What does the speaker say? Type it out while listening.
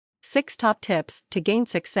6 Top Tips to Gain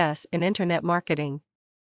Success in Internet Marketing.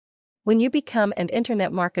 When you become an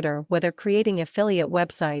internet marketer, whether creating affiliate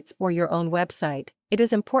websites or your own website, it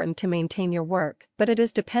is important to maintain your work, but it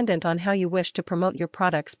is dependent on how you wish to promote your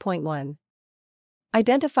products. Point 1.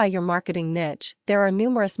 Identify your marketing niche. There are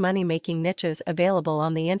numerous money-making niches available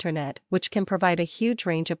on the internet which can provide a huge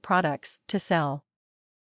range of products to sell.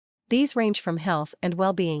 These range from health and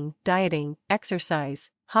well-being, dieting, exercise,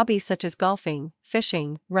 hobbies such as golfing,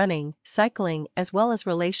 fishing, running, cycling, as well as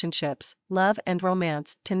relationships, love and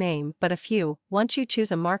romance, to name but a few. Once you choose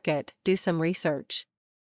a market, do some research.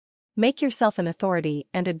 Make yourself an authority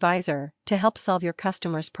and advisor to help solve your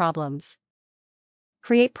customers' problems.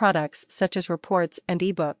 Create products such as reports and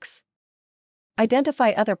ebooks.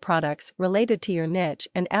 Identify other products related to your niche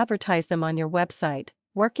and advertise them on your website,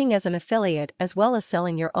 working as an affiliate as well as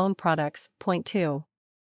selling your own products. Point 2.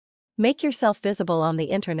 Make yourself visible on the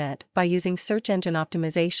internet by using search engine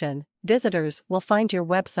optimization. Visitors will find your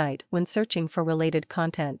website when searching for related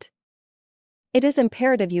content. It is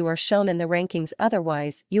imperative you are shown in the rankings,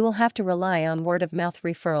 otherwise you will have to rely on word-of-mouth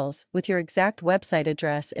referrals with your exact website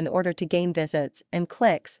address in order to gain visits and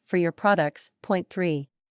clicks for your products. Point 3.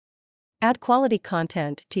 Add quality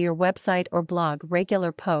content to your website or blog.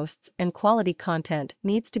 Regular posts and quality content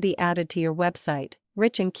needs to be added to your website,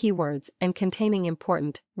 rich in keywords and containing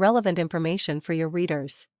important, relevant information for your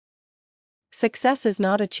readers. Success is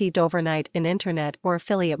not achieved overnight in internet or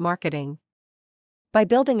affiliate marketing. By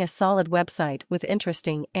building a solid website with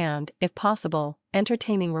interesting and, if possible,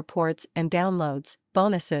 entertaining reports and downloads,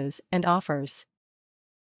 bonuses, and offers.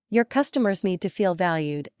 Your customers need to feel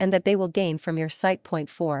valued and that they will gain from your site. Point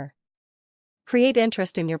 4. Create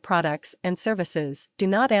interest in your products and services. Do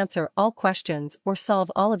not answer all questions or solve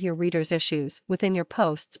all of your readers' issues within your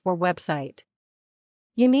posts or website.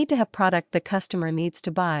 You need to have product the customer needs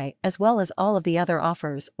to buy, as well as all of the other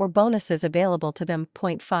offers or bonuses available to them.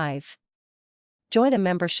 Point 5. Join a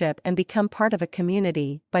membership and become part of a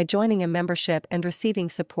community. By joining a membership and receiving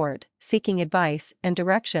support, seeking advice and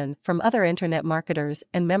direction from other internet marketers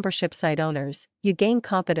and membership site owners, you gain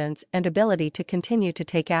confidence and ability to continue to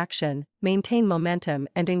take action, maintain momentum,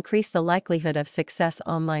 and increase the likelihood of success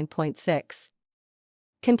online. Point 6.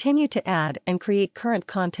 Continue to add and create current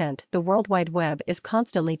content. The World Wide Web is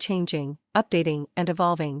constantly changing, updating, and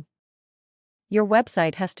evolving. Your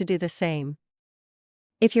website has to do the same.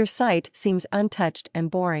 If your site seems untouched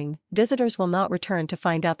and boring, visitors will not return to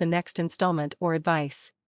find out the next installment or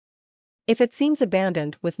advice. If it seems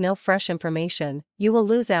abandoned with no fresh information, you will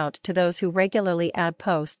lose out to those who regularly add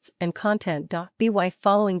posts and content. By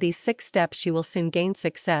following these 6 steps, you will soon gain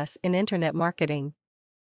success in internet marketing.